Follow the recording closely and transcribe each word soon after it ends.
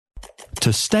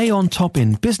To stay on top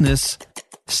in business,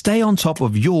 stay on top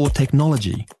of your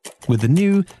technology with the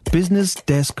new Business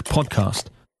Desk podcast,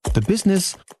 The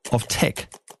Business of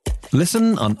Tech.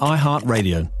 Listen on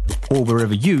iHeartRadio or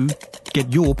wherever you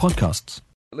get your podcasts.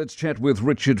 Let's chat with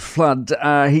Richard Flood.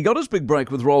 He got his big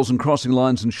break with roles in Crossing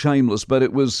Lines and Shameless, but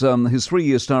it was his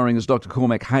 3-year starring as Dr.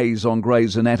 Cormac Hayes on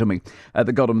Grey's Anatomy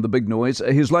that got him the big noise.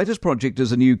 His latest project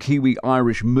is a new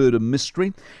Kiwi-Irish murder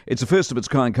mystery. It's a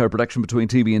first-of-its-kind co-production between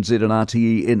TVNZ and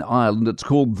RTE in Ireland. It's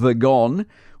called The Gone,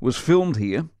 was filmed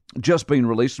here, just been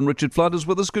released, and Richard Flood is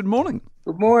with us. Good morning.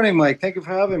 Good morning, Mike. Thank you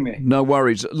for having me. No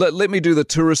worries. Let me do the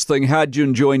tourist thing. How'd you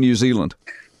enjoy New Zealand?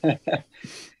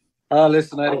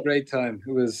 Listen, I had a great time.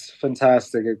 It was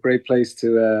fantastic. A great place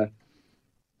to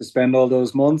spend all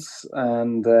those months,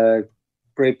 and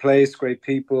great place, great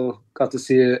people. Got to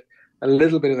see a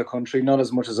little bit of the country, not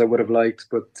as much as I would have liked,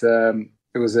 but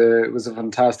it was a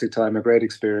fantastic time, a great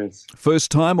experience.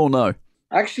 First time or no?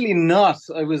 Actually not.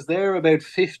 I was there about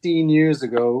 15 years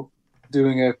ago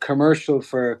doing a commercial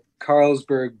for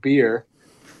Carlsberg beer.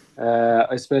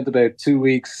 I spent about 2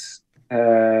 weeks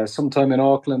sometime in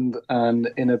Auckland and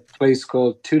in a place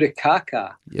called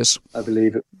Tutakaka. Yes. I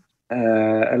believe it.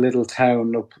 A little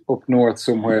town up north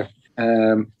somewhere.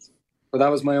 But that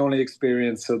was my only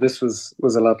experience, so this was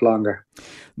a lot longer.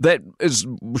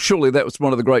 Surely that was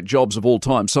one of the great jobs of all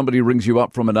time. Somebody rings you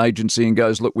up from an agency and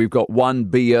goes, look, we've got 1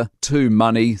 beer, 2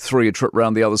 money, 3 a trip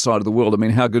around the other side of the world. I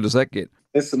mean, how good does that get?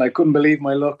 Listen, I couldn't believe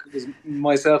my luck. It was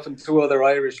myself and 2 other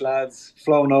Irish lads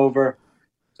flown over,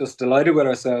 just delighted with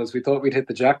ourselves. We thought we'd hit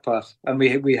the jackpot, and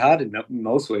we had in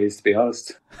most ways, to be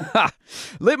honest.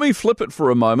 Let me flip it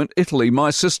for a moment. Italy. My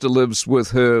sister lives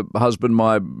with her husband,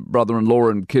 my brother-in-law,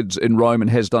 and kids in Rome, and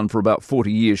has done for about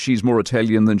 40 years. She's more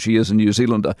Italian than she is a New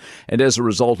Zealander, and as a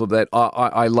result of that,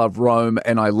 I love Rome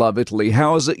and I love Italy.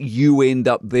 How is it you end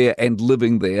up there and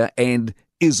living there, and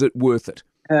is it worth it?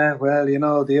 Well, you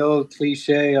know, the old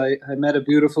cliche, I met a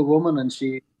beautiful woman and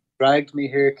she dragged me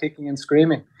here kicking and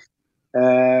screaming.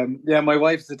 My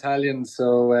wife's Italian,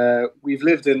 so we've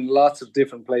lived in lots of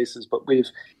different places, but we're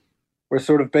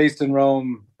sort of based in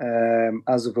Rome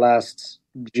as of last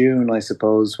June, I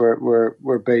suppose.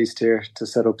 We're based here to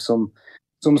set up some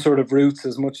sort of roots,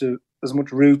 as much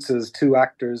roots as 2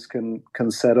 actors can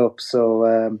set up.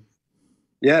 So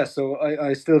so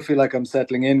I still feel like I'm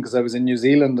settling in because I was in New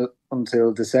Zealand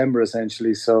until December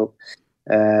essentially. So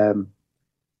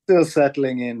still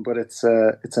settling in, but it's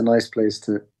a nice place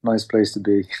to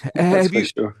be.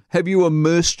 Have you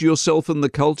immersed yourself in the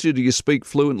culture? Do you speak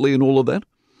fluently and all of that?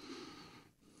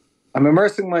 I'm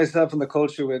immersing myself in the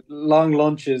culture with long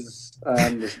lunches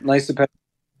and nice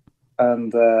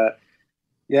and I'm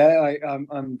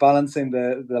balancing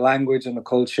the language and the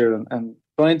culture and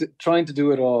trying to do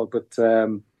it all. But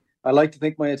I like to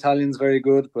think my Italian's very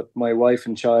good, but my wife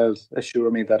and child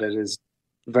assure me that it is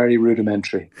very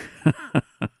rudimentary.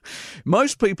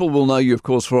 Most people will know you, of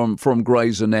course, from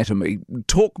Grey's Anatomy.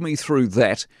 Talk me through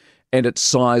that and its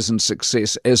size and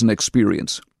success as an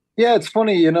experience. Yeah, it's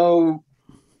funny, you know,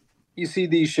 you see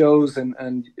these shows and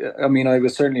I mean, I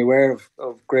was certainly aware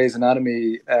of Grey's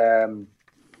Anatomy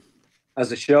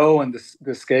as a show and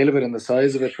the scale of it and the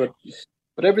size of it, but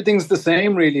everything's the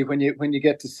same really when you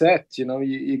get to set. You know,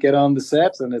 you get on the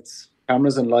set and it's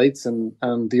cameras and lights and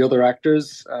the other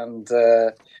actors and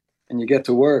you get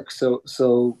to work.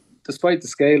 So despite the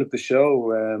scale of the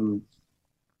show,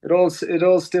 it all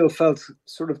still felt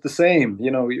sort of the same.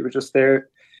 You know, you were just there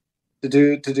to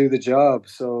do the job.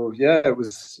 So yeah, it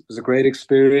was a great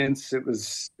experience.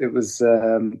 It's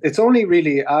only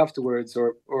really afterwards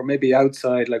or maybe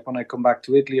outside, like when I come back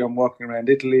to Italy, I'm walking around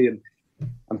Italy and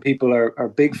people are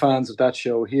big fans of that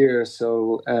show here.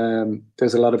 So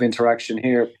there's a lot of interaction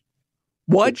here.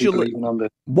 Why'd you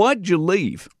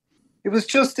leave? It was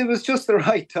just the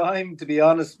right time, to be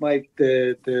honest, Mike.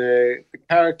 The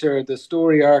character, the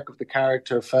story arc of the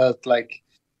character felt like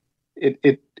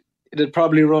it had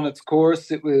probably run its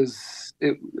course. It was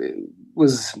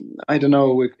I don't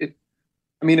know. It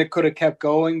could have kept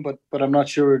going, but I'm not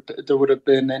sure there would have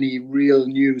been any real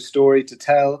new story to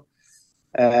tell.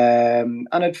 And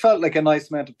it felt like a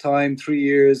nice amount of time, 3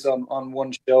 years on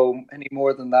one show. Any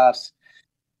more than that,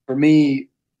 for me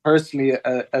personally,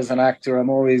 as an actor,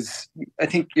 I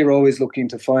think you're always looking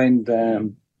to find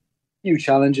new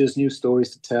challenges, new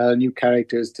stories to tell, new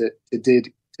characters to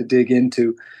dig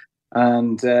into.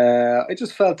 And I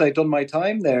just felt I'd done my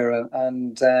time there,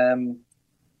 and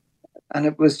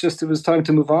it was time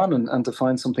to move on and to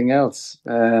find something else.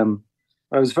 I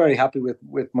was very happy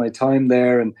with my time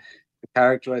there, and the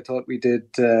character. I thought we did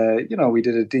a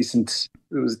decent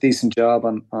job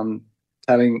on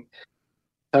telling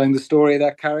telling the story of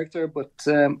that character. But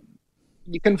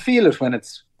you can feel it when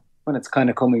it's kind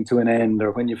of coming to an end,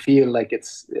 or when you feel like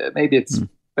it's maybe it's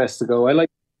best to go. I like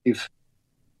to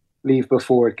leave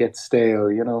before it gets stale,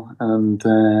 and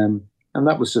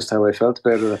that was just how I felt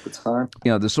about it at the time.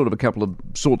 There's sort of a couple of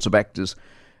sorts of actors,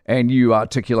 and you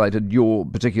articulated your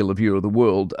particular view of the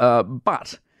world,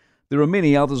 but there are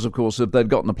many others, of course, if they'd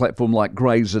gotten a platform like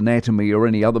Grey's Anatomy or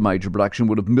any other major production,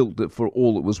 would have milked it for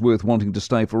all it was worth, wanting to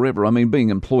stay forever. I mean, being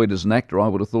employed as an actor, I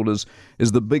would have thought is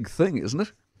the big thing, isn't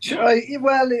it? Sure.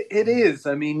 Well, it is.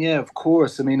 I mean, yeah, of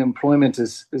course. I mean, employment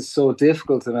is so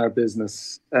difficult in our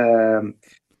business.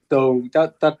 So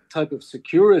that type of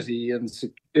security and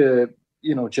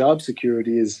job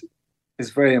security is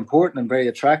very important and very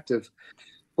attractive.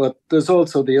 But there's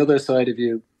also the other side of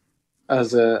you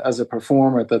as a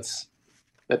performer that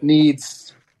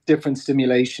needs different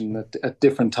stimulation at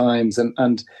different times.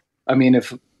 And I mean,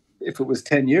 if it was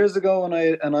 10 years ago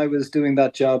and I was doing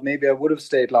that job, maybe I would have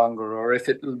stayed longer. Or if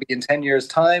it will be in 10 years'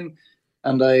 time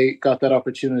and I got that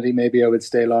opportunity, maybe I would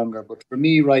stay longer. But for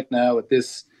me right now, at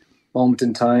this moment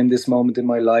in time, this moment in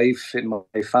my life, in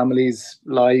my family's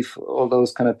life, all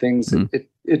those kind of things,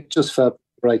 it just felt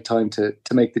the right time to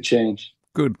make the change.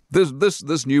 Good.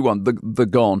 This new one, the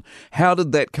Gone, how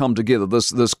did that come together,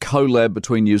 this collab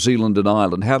between New Zealand and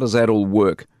Ireland? How does that all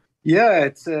work? Yeah,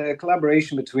 it's a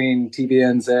collaboration between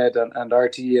TVNZ and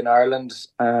RTE in Ireland.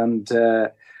 And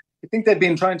I think they've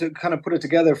been trying to kind of put it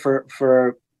together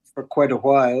for quite a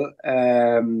while,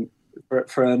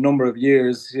 for a number of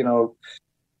years.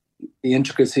 The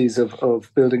intricacies of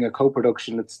building a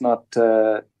co-production, it's not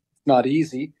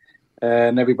easy.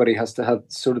 And everybody has to have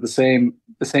sort of the same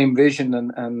vision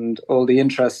and all the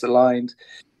interests aligned.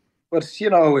 But,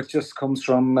 it just comes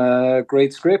from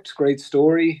great script, great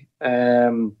story,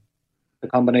 a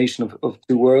combination of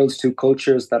two worlds, two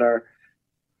cultures that are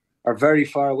very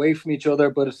far away from each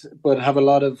other, but have a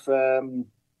lot of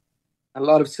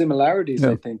similarities.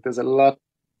 Yeah. I think there's a lot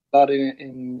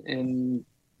in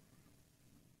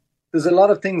there's a lot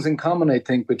of things in common, I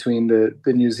think, between the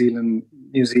New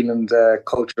Zealand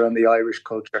culture and the Irish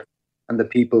culture and the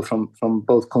people from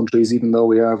both countries, even though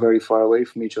we are very far away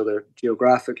from each other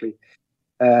geographically.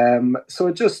 So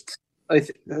it just,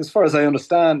 as far as I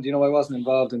understand, I wasn't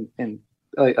involved in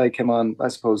I came on, I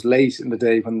suppose, late in the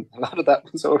day when a lot of that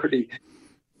was already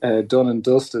done and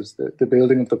dusted, the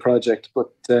building of the project.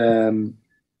 But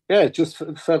it just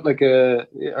felt like or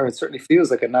it certainly feels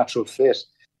like a natural fit,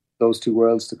 those two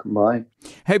worlds to combine.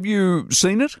 Have you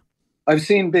seen it? I've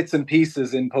seen bits and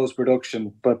pieces in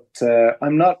post-production, but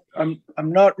I'm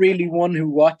not really one who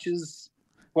watches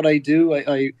what I do.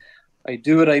 I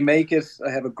do it, I make it, I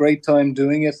have a great time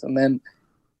doing it, and then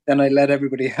I let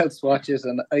everybody else watch it.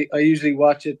 And I usually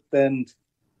watch it then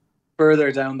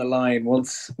further down the line.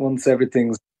 Once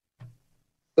everything's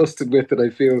dusted with it,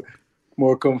 I feel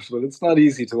more comfortable. It's not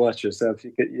easy to watch yourself,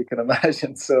 you can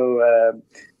imagine. So,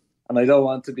 and I don't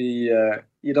want to be,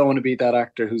 you don't want to be that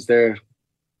actor who's there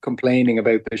complaining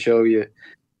about the show you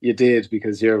did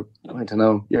because you're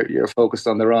focused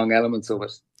on the wrong elements of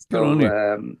it.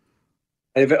 So,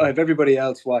 I have everybody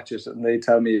else watch it and they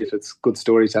tell me if it's good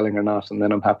storytelling or not, and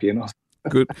then I'm happy enough.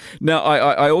 Good. Now,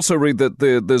 I also read that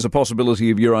there's a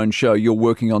possibility of your own show. You're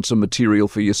working on some material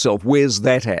for yourself. Where's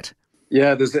that at?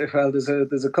 Yeah, there's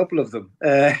a couple of them.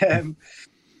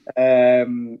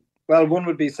 Well, one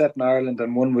would be set in Ireland,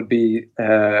 and one would be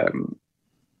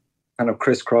kind of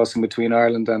crisscrossing between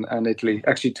Ireland and Italy.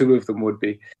 Actually, two of them would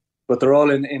be, but they're all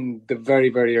in the very,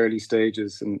 very early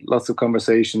stages, and lots of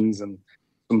conversations and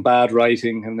some bad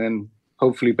writing, and then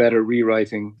hopefully better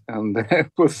rewriting, and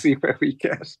we'll see where we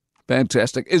get.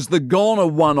 Fantastic. Is The Gone a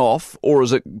one-off, or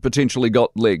has it potentially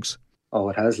got legs? Oh,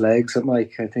 it has legs,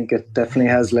 Mike. I think it definitely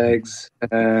has legs.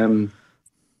 I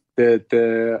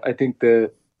think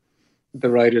the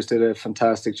writers did a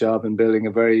fantastic job in building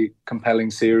a very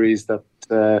compelling series that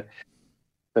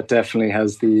definitely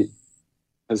has the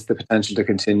potential to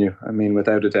continue. I mean,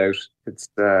 without a doubt, it's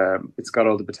got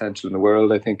all the potential in the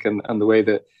world, I think, and the way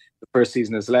that the first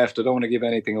season is left, I don't want to give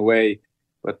anything away,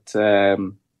 but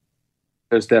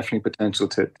there's definitely potential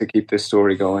to keep this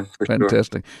story going. For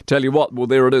Fantastic. Sure. Tell you what, well,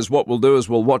 there it is. What we'll do is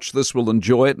we'll watch this, we'll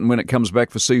enjoy it, and when it comes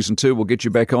back for season 2, we'll get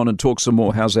you back on and talk some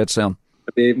more. How's that sound?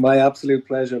 It'll be my absolute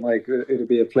pleasure, Mike. It'll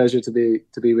be a pleasure to be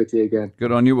with you again.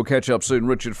 Good on you. We'll catch up soon.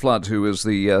 Richard Flood, who is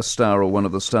the star or one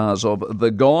of the stars of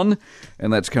The Gone,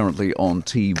 and that's currently on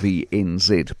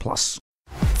TVNZ+.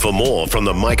 For more from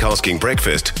the Mike Hosking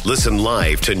Breakfast, listen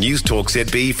live to News Talk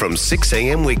ZB from 6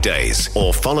 a.m. weekdays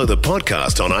or follow the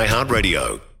podcast on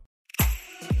iHeartRadio.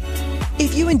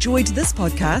 If you enjoyed this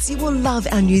podcast, you will love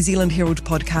our New Zealand Herald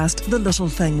podcast, The Little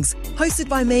Things, hosted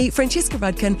by me, Francesca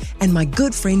Rudkin, and my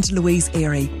good friend Louise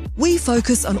Airy. We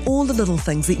focus on all the little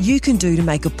things that you can do to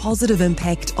make a positive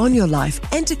impact on your life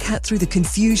and to cut through the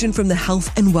confusion from the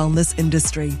health and wellness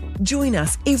industry. Join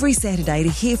us every Saturday to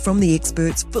hear from the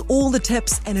experts for all the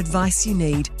tips and advice you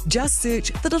need. Just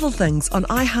search The Little Things on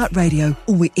iHeartRadio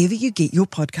or wherever you get your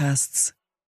podcasts.